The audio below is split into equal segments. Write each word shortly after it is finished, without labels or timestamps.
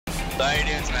How you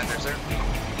doing, Samantha, sir?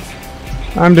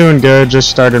 I'm doing good, just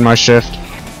started my shift.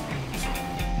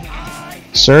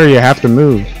 Sir, you have to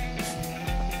move.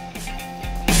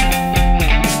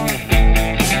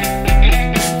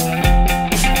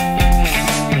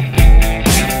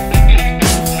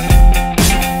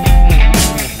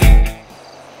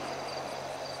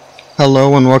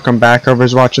 Hello and welcome back,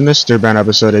 whoever's watching this brand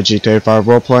episode of GTA 5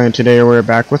 Roleplay, and today we're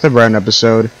back with a brand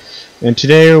episode. And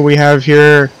today we have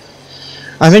here,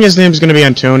 I think his name's going to be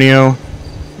Antonio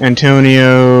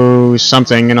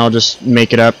something, and I'll just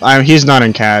make it up. He's not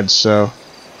in CAD, so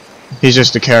he's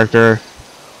just a character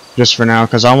just for now,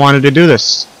 because I wanted to do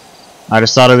this. I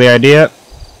just thought of the idea.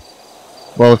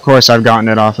 Well, of course I've gotten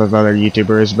it off of other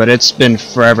YouTubers, but it's been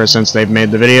forever since they've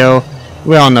made the video.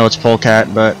 We all know it's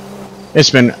Polecat, but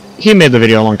he made the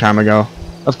video a long time ago.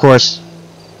 Of course,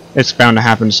 it's bound to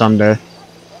happen someday.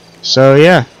 So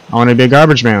yeah, I want to be a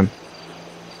garbage man.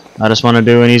 I just want to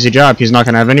do an easy job. He's not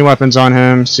going to have any weapons on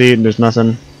him. See, there's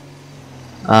nothing.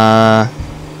 And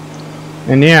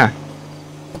yeah.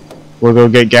 We'll go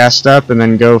get gassed up and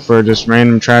then go for just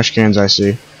random trash cans I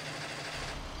see.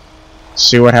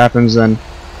 See what happens then.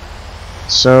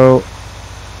 So,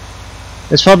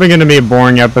 it's probably going to be a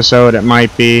boring episode. It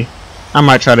might be. I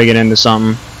might try to get into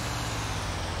something.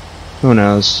 Who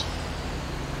knows?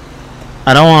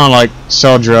 I don't want to like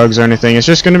sell drugs or anything. It's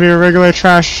just going to be a regular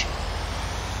trash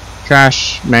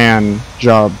man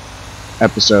job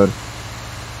episode.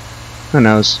 Who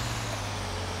knows?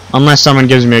 Unless someone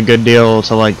gives me a good deal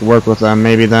to like work with them,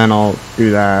 maybe then I'll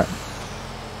do that.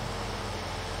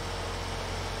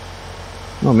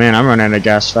 Oh man, I'm running out of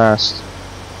gas fast.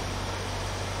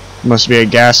 Must be a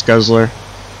gas guzzler.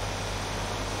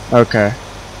 Okay.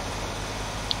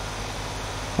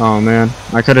 Oh man,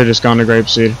 I could have just gone to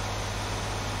Grapeseed.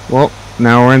 Well,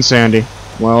 now we're in Sandy.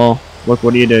 Well, look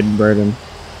what you did, Braden.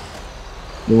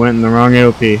 You went in the wrong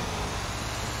AOP.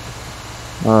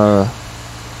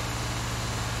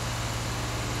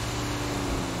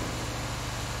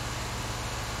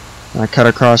 Can I cut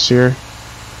across here?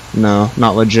 No,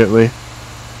 not legitly.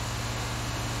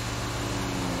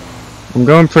 I'm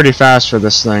going pretty fast for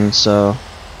this thing, so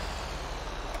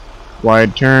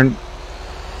wide turn.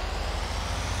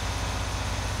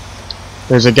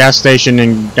 There's a gas station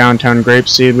in downtown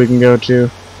Grapeseed we can go to.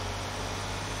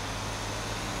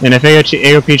 And if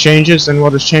AOP changes, then we'll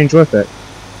just change with it.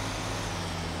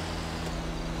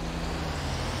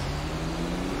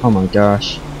 Oh my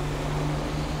gosh.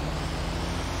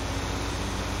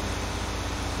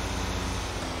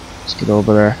 Let's get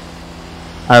over there.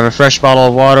 I have a fresh bottle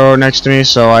of water next to me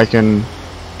so I can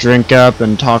drink up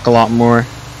and talk a lot more.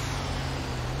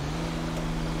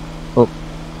 Oh.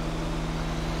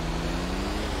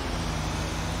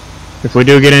 If we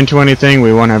do get into anything,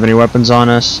 we won't have any weapons on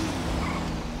us.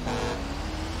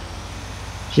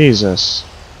 Jesus.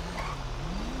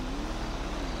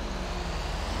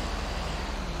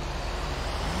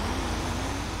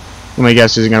 Let me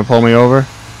guess, is he gonna pull me over?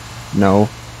 No.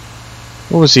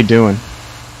 What was he doing?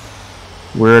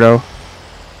 Weirdo.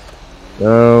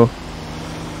 Oh.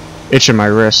 Itching my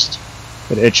wrist.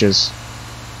 It itches.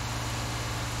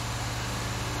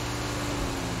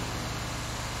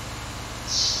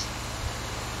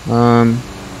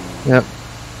 Yep.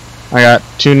 I got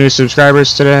 2 new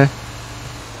subscribers today.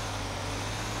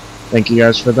 Thank you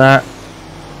guys for that.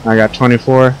 I got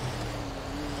 24.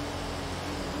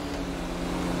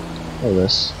 Look at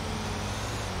this.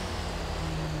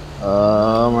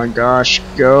 Oh my gosh,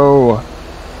 go!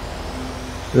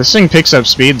 This thing picks up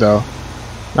speed though.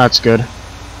 That's good.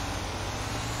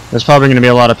 There's probably going to be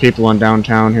a lot of people in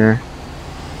downtown here.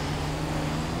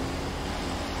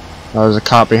 Oh, there's a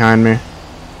cop behind me.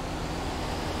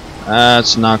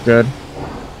 That's not good.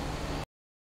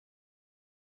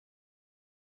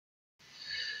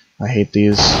 I hate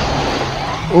these.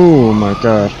 Oh my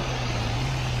god.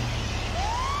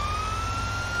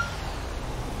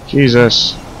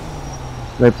 Jesus.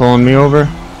 Are they pulling me over?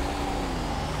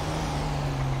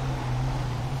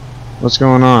 What's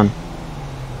going on?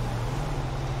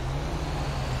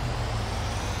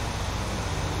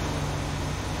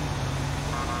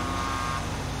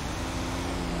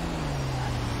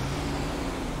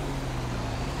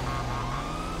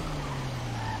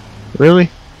 Really?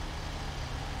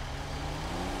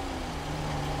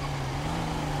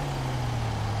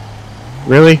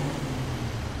 Really?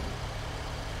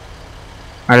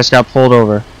 I just got pulled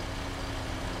over.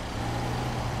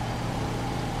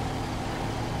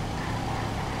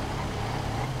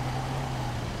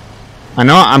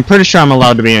 I'm pretty sure I'm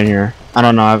allowed to be in here. I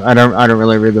don't know. I don't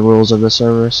really read the rules of the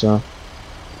server, so.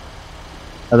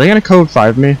 Are they gonna code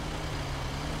 5 me?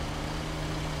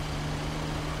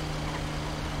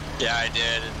 Yeah, I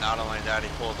did, and not only that, he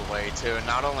pulled away too, and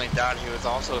not only that, he was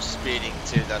also speeding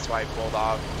too. That's why he pulled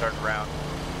off and turned around.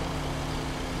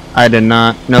 I did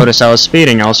not notice I was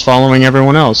speeding. I was following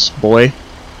everyone else, boy.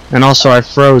 And also I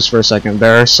froze for a second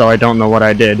there, so I don't know what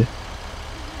I did.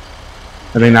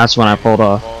 I think that's when I pulled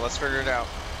off. Well, let's figure it out.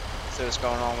 See what's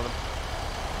going on with him.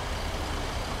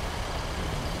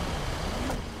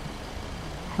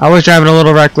 I was driving a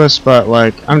little reckless, but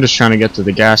like, I'm just trying to get to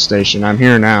the gas station. I'm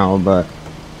here now, but...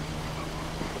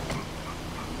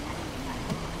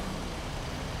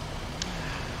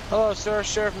 Hello, sir.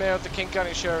 Sheriff Mayo at the King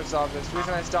County Sheriff's Office. The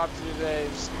reason I stopped you today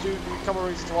is due to a couple of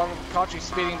reasons. One, caught you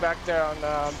speeding back there on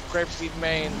Grapeseed,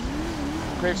 Maine.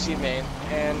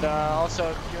 And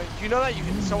also, you know that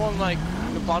someone like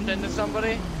bumped into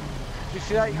somebody? Did you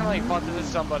see that? You kind of like bumped into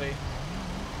somebody.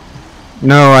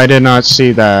 No, I did not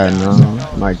see that.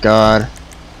 No, my God.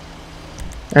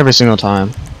 Every single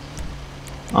time.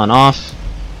 On off.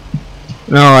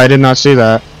 No, I did not see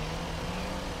that.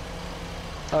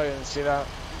 Oh, you didn't see that?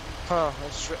 Huh,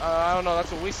 that's true. I don't know,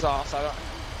 that's what we saw, so I don't...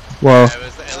 Well, Yeah,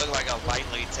 it looked like a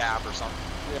lightly tap or something.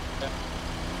 Yeah.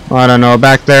 well, I don't know.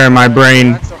 Back there, my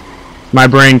brain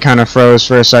kind of froze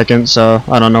for a second, so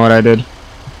I don't know what I did.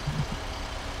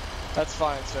 That's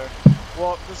fine, sir.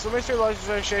 Well, this will make sure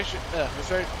registration and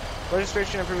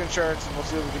proof insurance, and we'll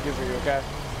see what we can do for you, okay?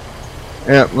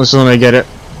 Yeah, let's let me get it.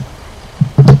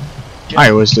 I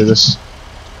always do this.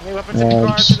 Any weapons in your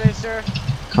car today, sir?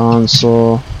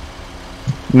 Console.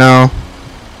 No.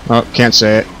 Oh, can't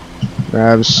say it.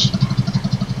 Grabs.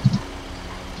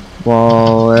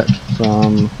 Wallet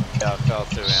from... Yeah, it fell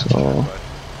through So.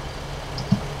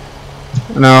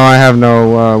 No, I have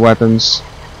no weapons.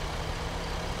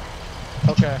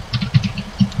 Okay.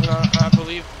 I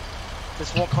believe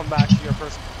this won't come back to your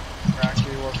person. You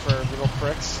actually work for Little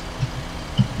Pricks,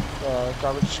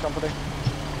 garbage company.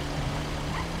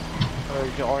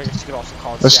 Or I guess you could also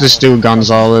call it Let's just do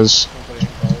Gonzalez. Company,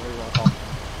 whatever you want to call it.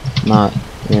 Not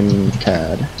in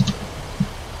CAD.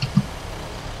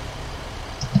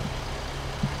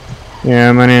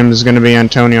 Yeah, my name is gonna be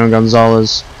Antonio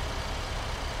Gonzalez.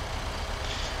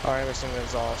 Alright, Mr.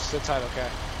 Gonzalez. Sit tight, okay?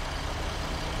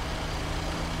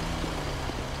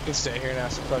 You can stay here and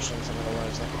ask some questions and then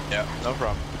Wednesday. Yeah, no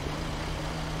problem.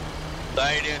 So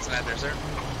how you doing tonight there, sir?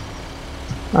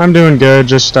 I'm doing good,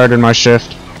 just started my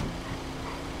shift.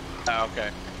 Oh,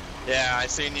 okay. Yeah, I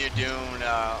seen you doing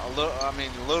a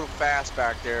little fast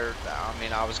back there. I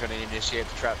mean, I was going to initiate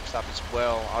the traffic stop as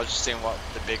well. I was just seeing what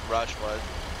the big rush was.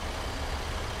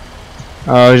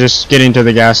 I was just getting to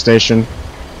the gas station.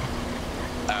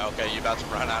 Oh, okay, you about to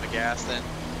run out of gas then?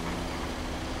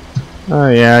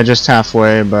 Yeah, just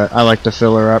halfway, but I like to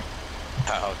fill her up.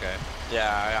 Oh, okay.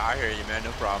 Yeah, I hear you, man.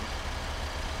 No problem.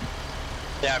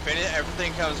 Yeah, if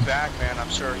everything comes back, man, I'm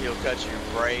sure he'll cut you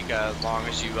a break as long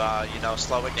as you, you know,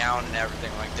 slow it down and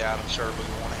everything like that. I'm sure we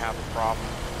won't have a problem.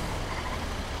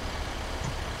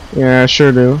 Yeah,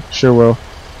 sure do. Sure will.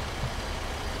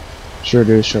 Sure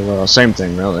do, sure will. Same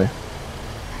thing, really.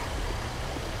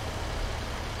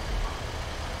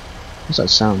 What's that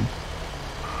sound?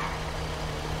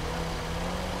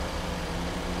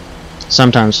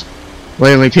 Sometimes.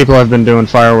 Lately, people have been doing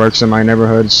fireworks in my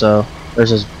neighborhood, so there's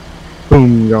this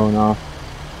boom going off.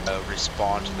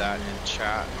 Respond to that in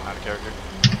chat, out of character.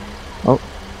 Oh.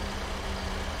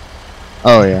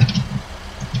 Oh, yeah.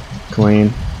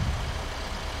 Clean.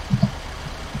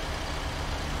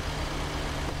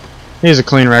 He has a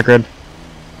clean record.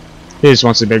 He just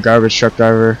wants to be a garbage truck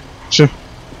driver.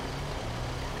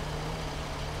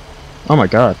 Oh my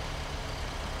God.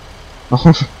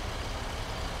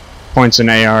 Points an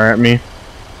AR at me.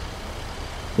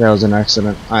 That was an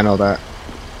accident. I know that.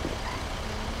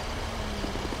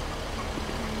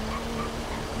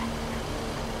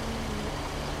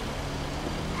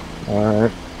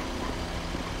 Alright.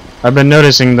 I've been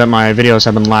noticing that my videos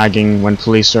have been lagging when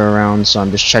police are around, so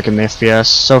I'm just checking the FPS.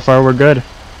 So far we're good.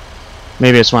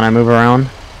 Maybe it's when I move around.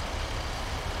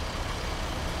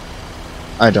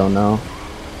 I don't know.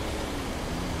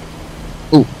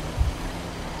 Ooh.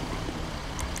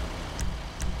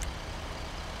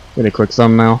 Get a quick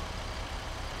thumbnail.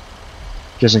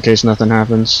 Just in case nothing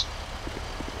happens.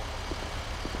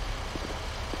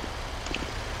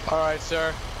 Alright,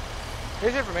 sir.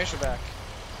 Here's your information back.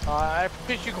 I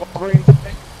appreciate you cooperating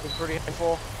today. It's been pretty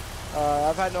helpful.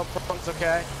 I've had no problems,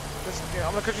 okay? Just,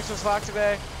 I'm gonna cut you some slack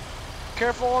today.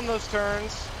 Careful on those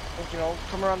turns. You know,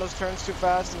 come around those turns too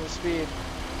fast and the speed.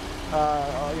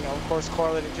 You know, of course,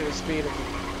 correlating to the speed if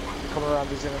you come around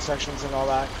these intersections and all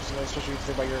that. Because, you know, especially if you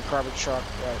think about your garbage truck,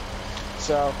 right?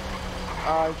 So,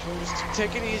 you can just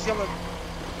take it easy on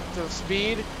the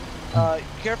speed.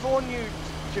 Careful when you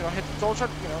you know, don't try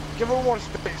to, you know, give her more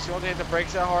space. You don't hit the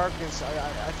brakes that hard because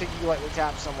I think you lightly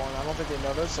tap someone. I don't think they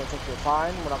notice. I think you're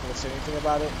fine. We're not going to say anything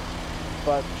about it.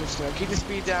 But just, you know, keep the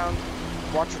speed down.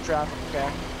 Watch your traffic, okay?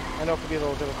 I know it could be a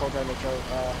little difficult trying to make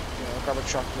a garbage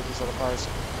truck with these little cars.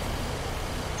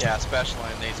 Yeah, especially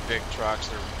in these big trucks,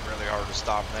 they're really hard to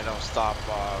stop, and they don't stop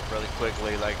really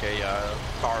quickly like a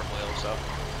car will. So.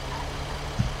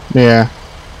 Yeah.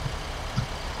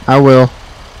 I will.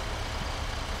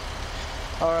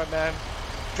 All right, man.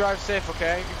 Drive safe,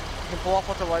 okay? You can pull off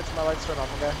with the lights. My lights turn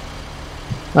off,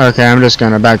 okay? Okay, I'm just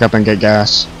gonna back up and get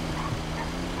gas.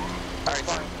 All right,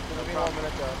 fine. Give me 1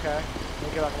 minute there, okay? Let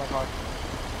me get out of my car.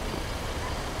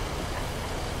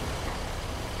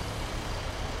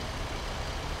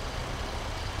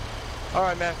 All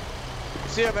right, man.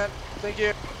 See ya, man. Thank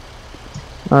you.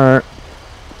 Alright.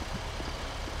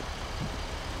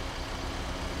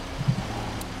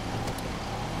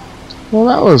 Well,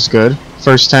 that was good.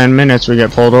 First 10 minutes we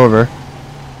get pulled over.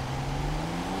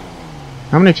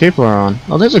 How many people are on?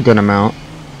 Oh, there's a good amount.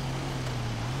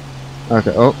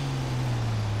 Okay, oh.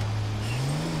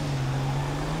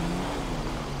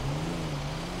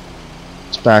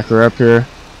 Let's back her up here.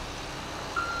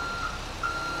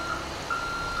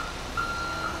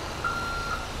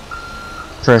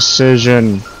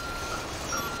 Precision.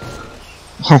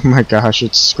 Oh my gosh,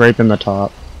 it's scraping the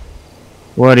top.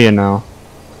 What do you know?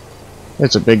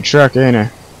 It's a big truck, ain't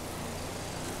it?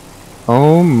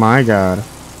 Oh my god.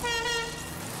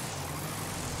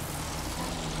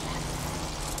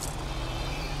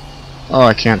 Oh,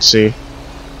 I can't see.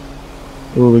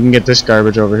 Ooh, we can get this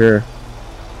garbage over here.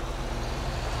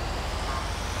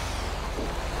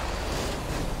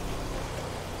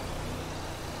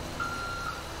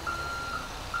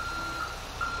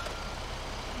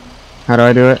 How do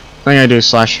I do it? I think I do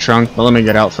slash trunk, but let me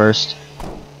get out first.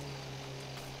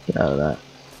 Get out of that.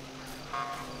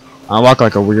 I walk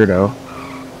like a weirdo.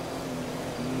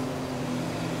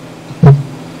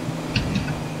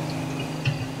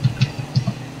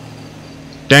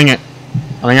 Dang it.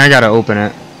 I think I gotta open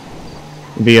it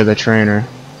via the trainer.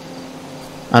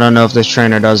 I don't know if this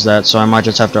trainer does that, so I might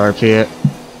just have to RP it.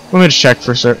 Let me just check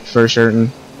for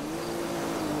certain.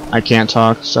 I can't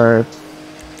talk, sorry.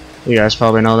 You guys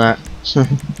probably know that.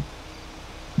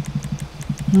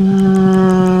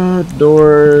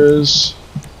 Doors.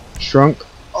 Shrunk.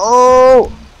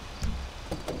 Oh!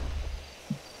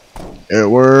 It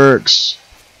works.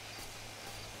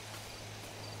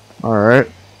 Alright.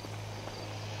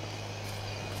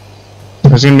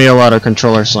 There's gonna be a lot of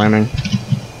controller slamming.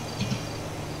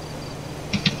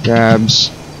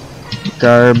 Grabs.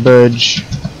 Garbage.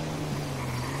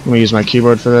 Let me use my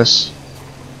keyboard for this.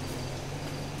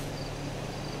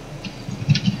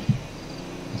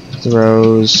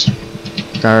 Throws.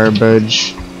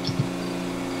 Garbage.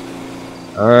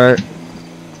 Alright.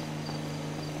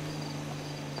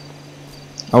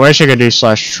 I wish I could do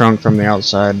slash trunk from the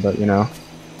outside, but you know.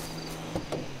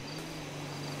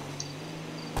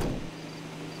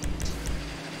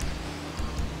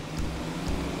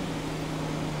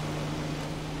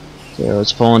 Okay,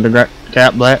 let's pull into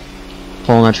gap let.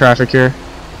 Pulling the traffic here.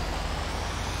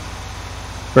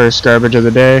 First garbage of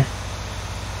the day.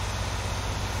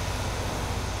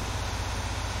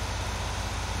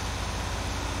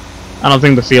 I don't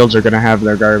think the fields are going to have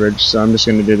their garbage, so I'm just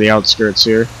going to do the outskirts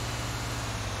here.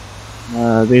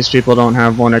 These people don't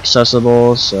have one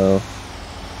accessible, so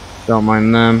don't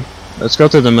mind them. Let's go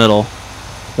through the middle.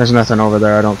 There's nothing over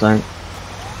there, I don't think.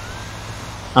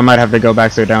 I might have to go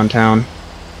back through downtown.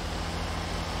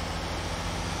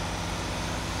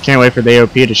 Can't wait for the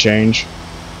AOP to change.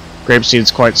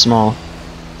 Grapeseed's quite small.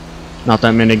 Not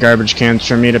that many garbage cans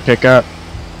for me to pick up.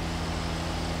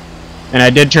 And I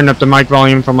did turn up the mic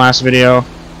volume from last video.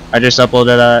 I just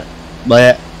uploaded that.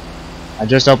 But I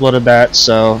just uploaded that,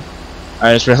 so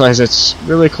I just realized it's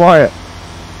really quiet.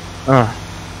 Ugh.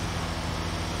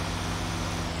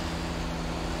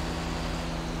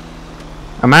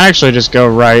 I might actually just go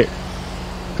right,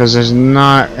 because there's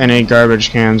not any garbage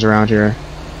cans around here.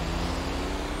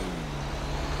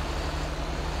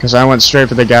 Because I went straight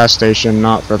for the gas station,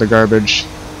 not for the garbage.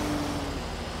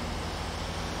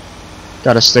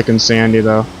 Got a stick and sandy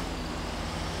though.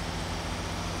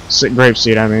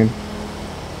 Grapeseed, I mean.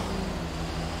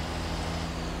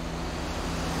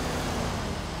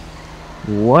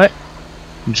 What?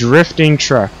 Drifting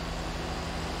truck.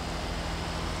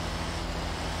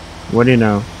 What do you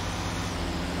know?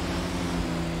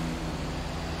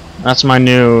 That's my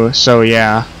new, so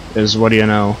yeah, is what do you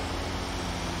know?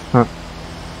 Huh.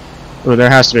 Oh,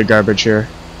 there has to be garbage here.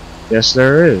 Yes,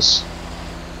 there is.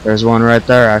 There's one right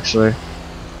there, actually. Hey,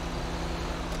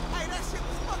 that shit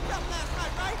was fucked up last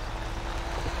night,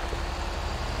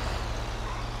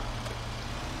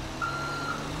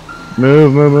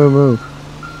 Move, move, move, move.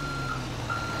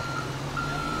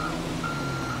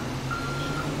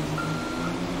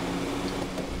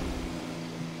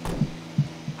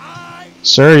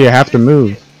 Sir, you have to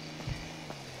move.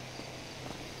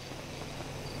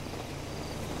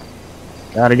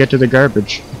 Gotta get to the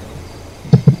garbage.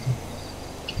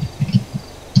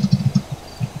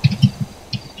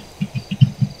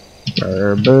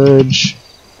 Garbage.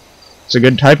 It's a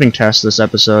good typing test this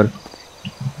episode.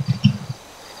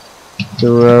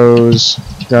 Throws,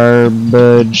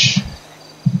 garbage.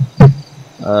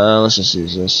 Let's just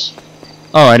use this.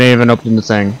 Oh, I didn't even open the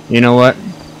thing. You know what?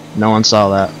 No one saw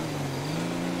that.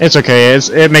 It's okay.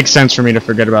 It makes sense for me to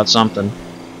forget about something.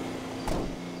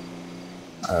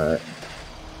 Alright.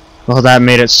 Well, that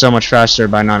made it so much faster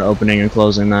by not opening and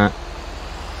closing that.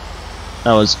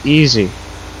 That was easy.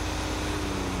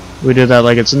 We did that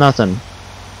like it's nothing.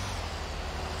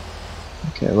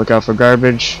 Okay, look out for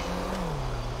garbage.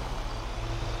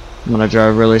 I'm gonna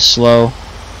drive really slow.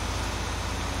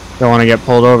 Don't want to get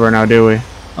pulled over now, do we?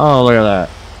 Oh, look at that.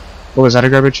 Oh, is that a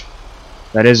garbage?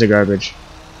 That is a garbage.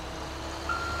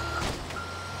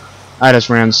 I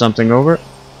just ran something over.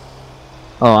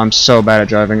 Oh, I'm so bad at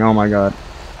driving. Oh my god.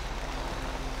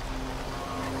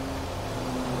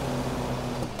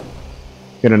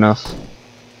 Good enough.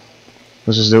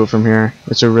 Let's just do it from here.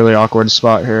 It's a really awkward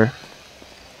spot here.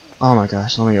 Oh my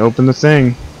gosh, let me open the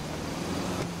thing.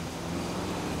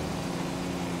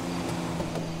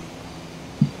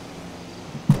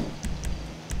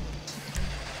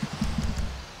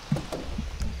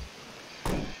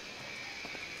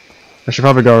 I should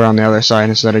probably go around the other side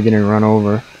instead of getting run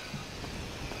over.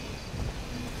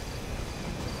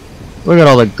 Look at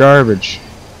all the garbage.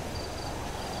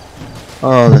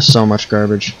 Oh, there's so much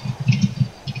garbage.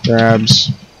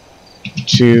 Grabs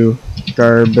 2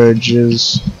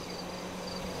 garbages.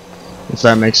 If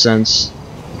that makes sense.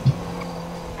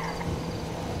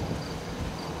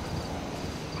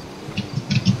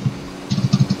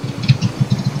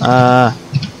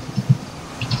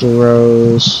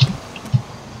 Throws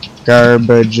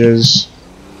garbages.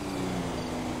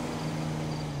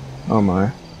 Oh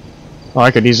my. Oh,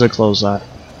 I could easily close that.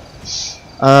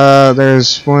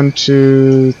 There's 1,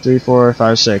 2, 3, 4,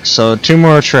 5, 6. So 2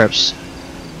 more trips.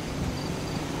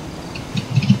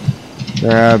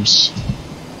 Grabs.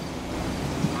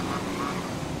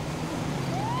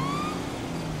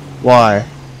 Why?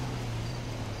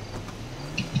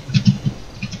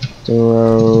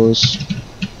 Throws.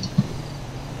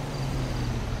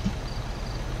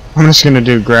 I'm just gonna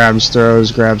do grabs,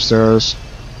 throws, grabs, throws.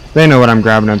 They know what I'm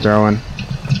grabbing and throwing.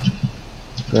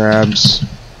 Grabs.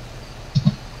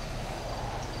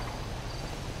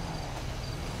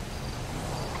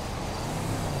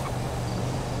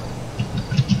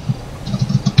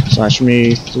 Slash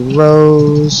me,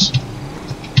 throws.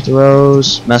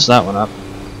 Throws. Mess that one up.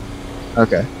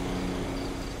 Okay.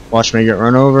 Watch me get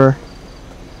run over.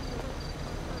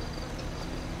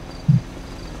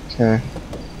 Okay.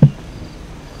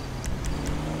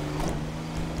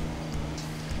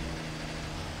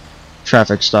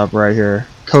 Traffic stop right here.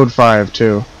 Code 5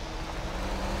 too.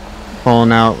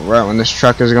 Pulling out right when this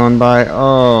truck is going by.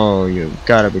 Oh, you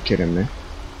gotta be kidding me.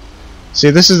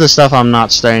 See, this is the stuff I'm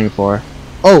not staying for.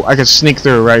 Oh, I could sneak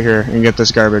through right here and get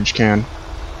this garbage can.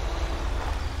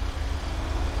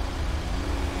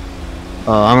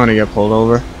 Oh, I'm gonna get pulled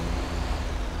over.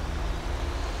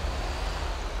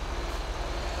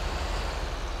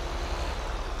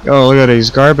 Oh, look at these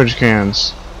garbage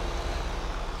cans.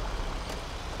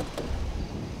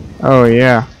 Oh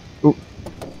yeah. Ooh.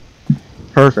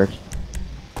 Perfect.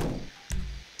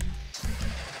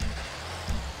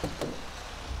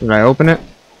 Did I open it?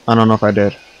 I don't know if I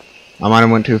did. I might have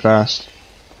went too fast.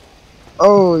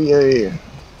 Oh yay.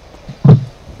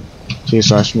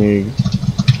 T/me.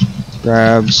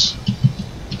 Grabs.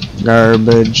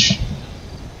 Garbage.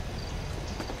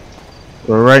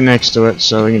 We're right next to it,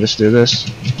 so we can just do this.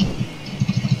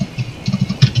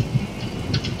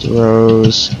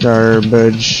 Throws,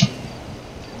 garbage.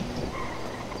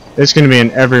 It's gonna be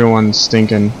in everyone's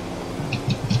stinking.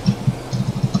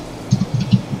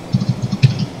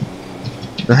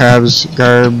 Grabs,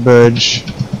 garbage.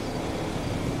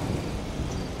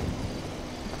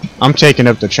 I'm taking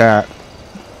up the chat.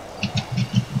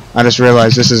 I just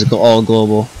realized this is all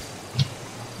global.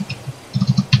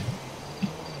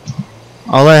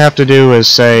 All I have to do is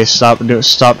say stop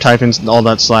typing all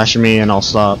that /me and I'll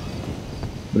stop.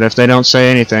 But if they don't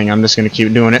say anything, I'm just gonna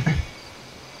keep doing it.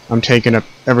 I'm taking up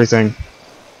everything.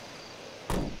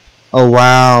 Oh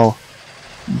wow.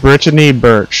 Brittany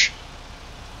Birch.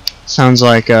 Sounds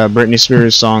like a Britney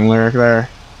Spears song lyric there.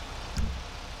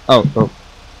 Oh, oh.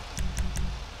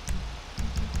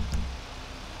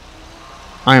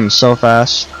 I am so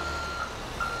fast.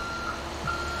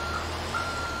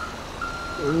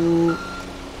 Ooh.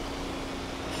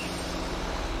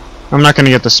 I'm not gonna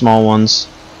get the small ones.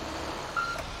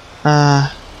 Nah,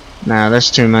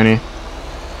 there's too many.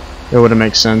 It wouldn't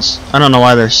make sense. I don't know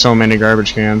why there's so many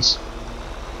garbage cans.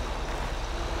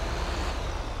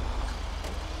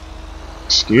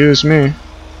 Excuse me.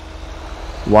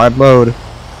 Wide load.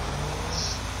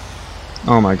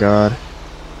 Oh my god.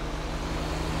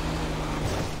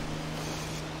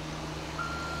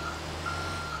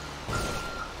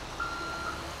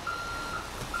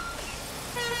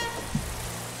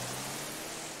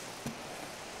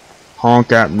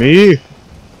 Honk at me.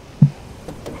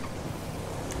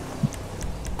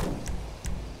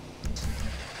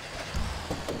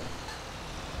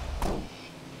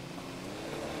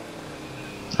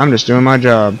 I'm just doing my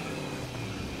job.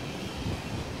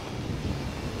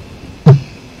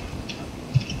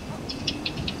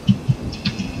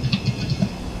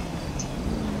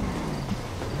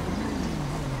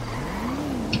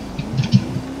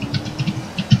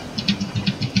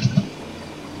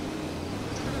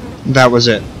 That was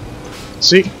it.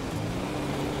 See?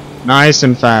 Nice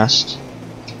and fast.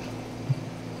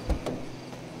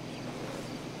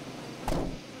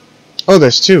 Oh,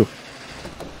 there's two.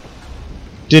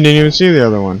 Didn't even see the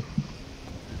other one.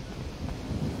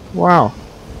 Wow.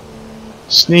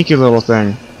 Sneaky little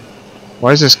thing.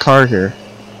 Why is this car here?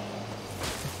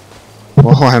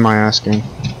 Well, why am I asking?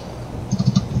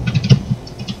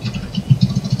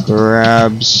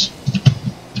 Grabs.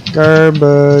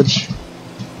 Garbage.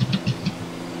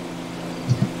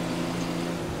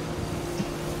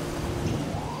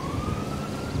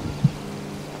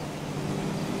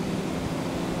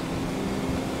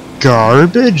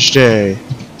 Garbage day.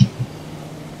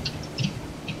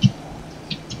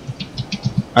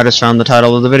 I just found the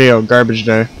title of the video, Garbage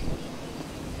Day.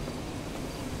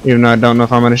 Even though I don't know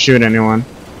if I'm gonna shoot anyone.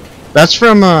 That's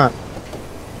from oh,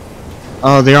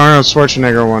 the Arnold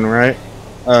Schwarzenegger one, right?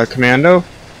 Commando?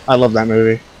 I love that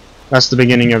movie. That's the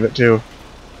beginning of it too.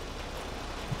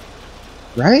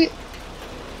 Right?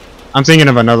 I'm thinking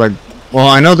of another. Well,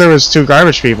 I know there was two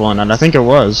garbage people in it. I think it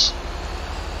was.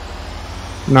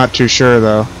 Not too sure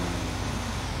though.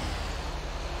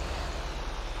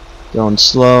 Going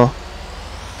slow.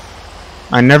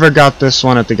 I never got this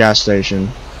one at the gas station.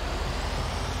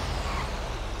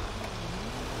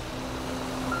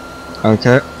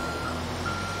 Okay.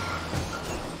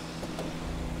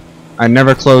 I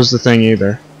never closed the thing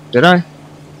either. Did I?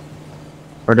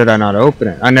 Or did I not open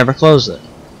it? I never closed it.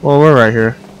 Well, we're right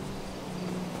here.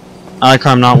 I like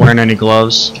how I'm not wearing any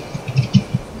gloves.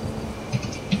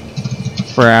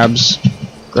 Grabs.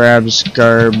 Grabs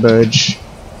garbage.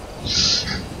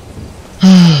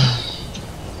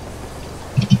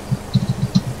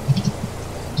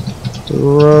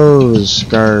 Throws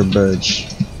garbage.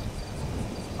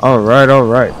 Alright,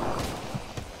 alright.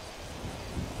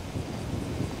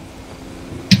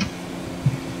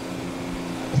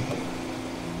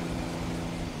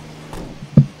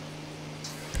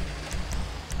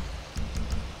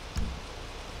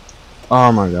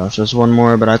 Oh my gosh, there's one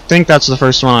more, but I think that's the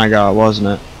first one I got, wasn't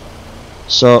it?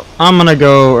 So, I'm gonna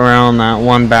go around that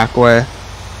one back way.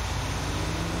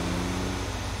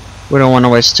 We don't want to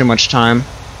waste too much time.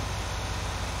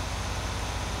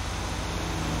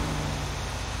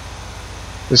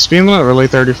 Is speed limit really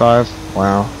 35?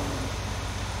 Wow.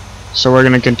 So we're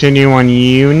gonna continue on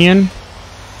Union?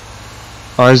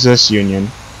 Or is this Union?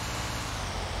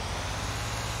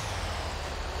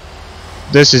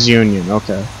 This is Union,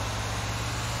 okay.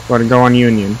 We're gonna go on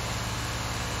Union.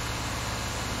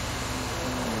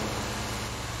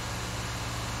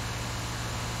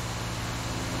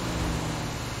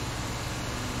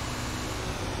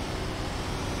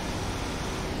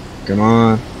 Come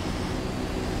on.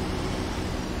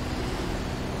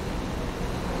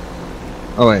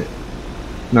 Oh wait.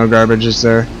 No garbage is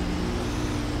there.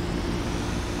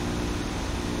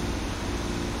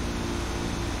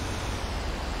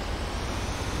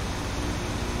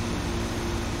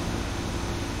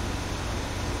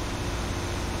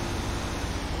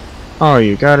 Oh,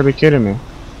 you gotta be kidding me.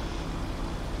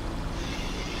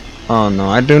 Oh no,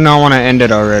 I do not want to end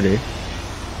it already.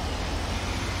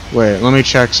 Wait, let me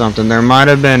check something. There might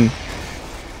have been...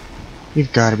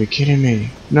 You've gotta be kidding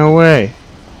me. No way.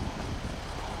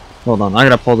 Hold on, I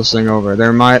gotta pull this thing over.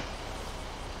 There might...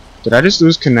 Did I just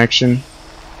lose connection?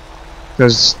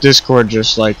 Because Discord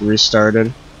just like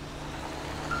restarted.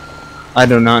 I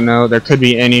do not know. There could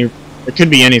be any... It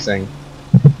could be anything.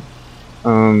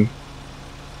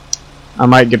 I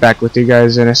might get back with you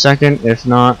guys in a second. If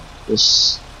not,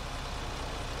 just...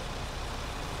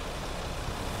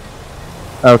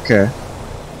 Okay.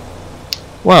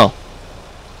 Well,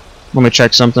 let me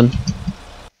check something.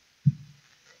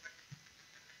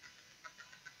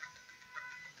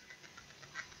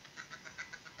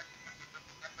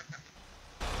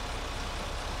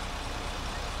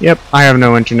 Yep, I have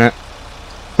no internet.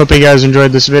 Hope you guys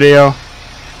enjoyed this video.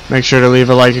 Make sure to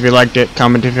leave a like if you liked it,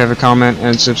 comment if you have a comment,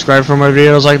 and subscribe for more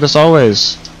videos like this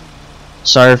always.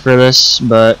 Sorry for this,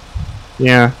 but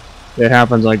yeah, it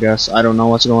happens I guess. I don't know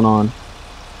what's going on.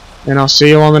 And I'll see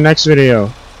you on the next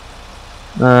video.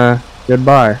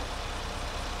 Goodbye.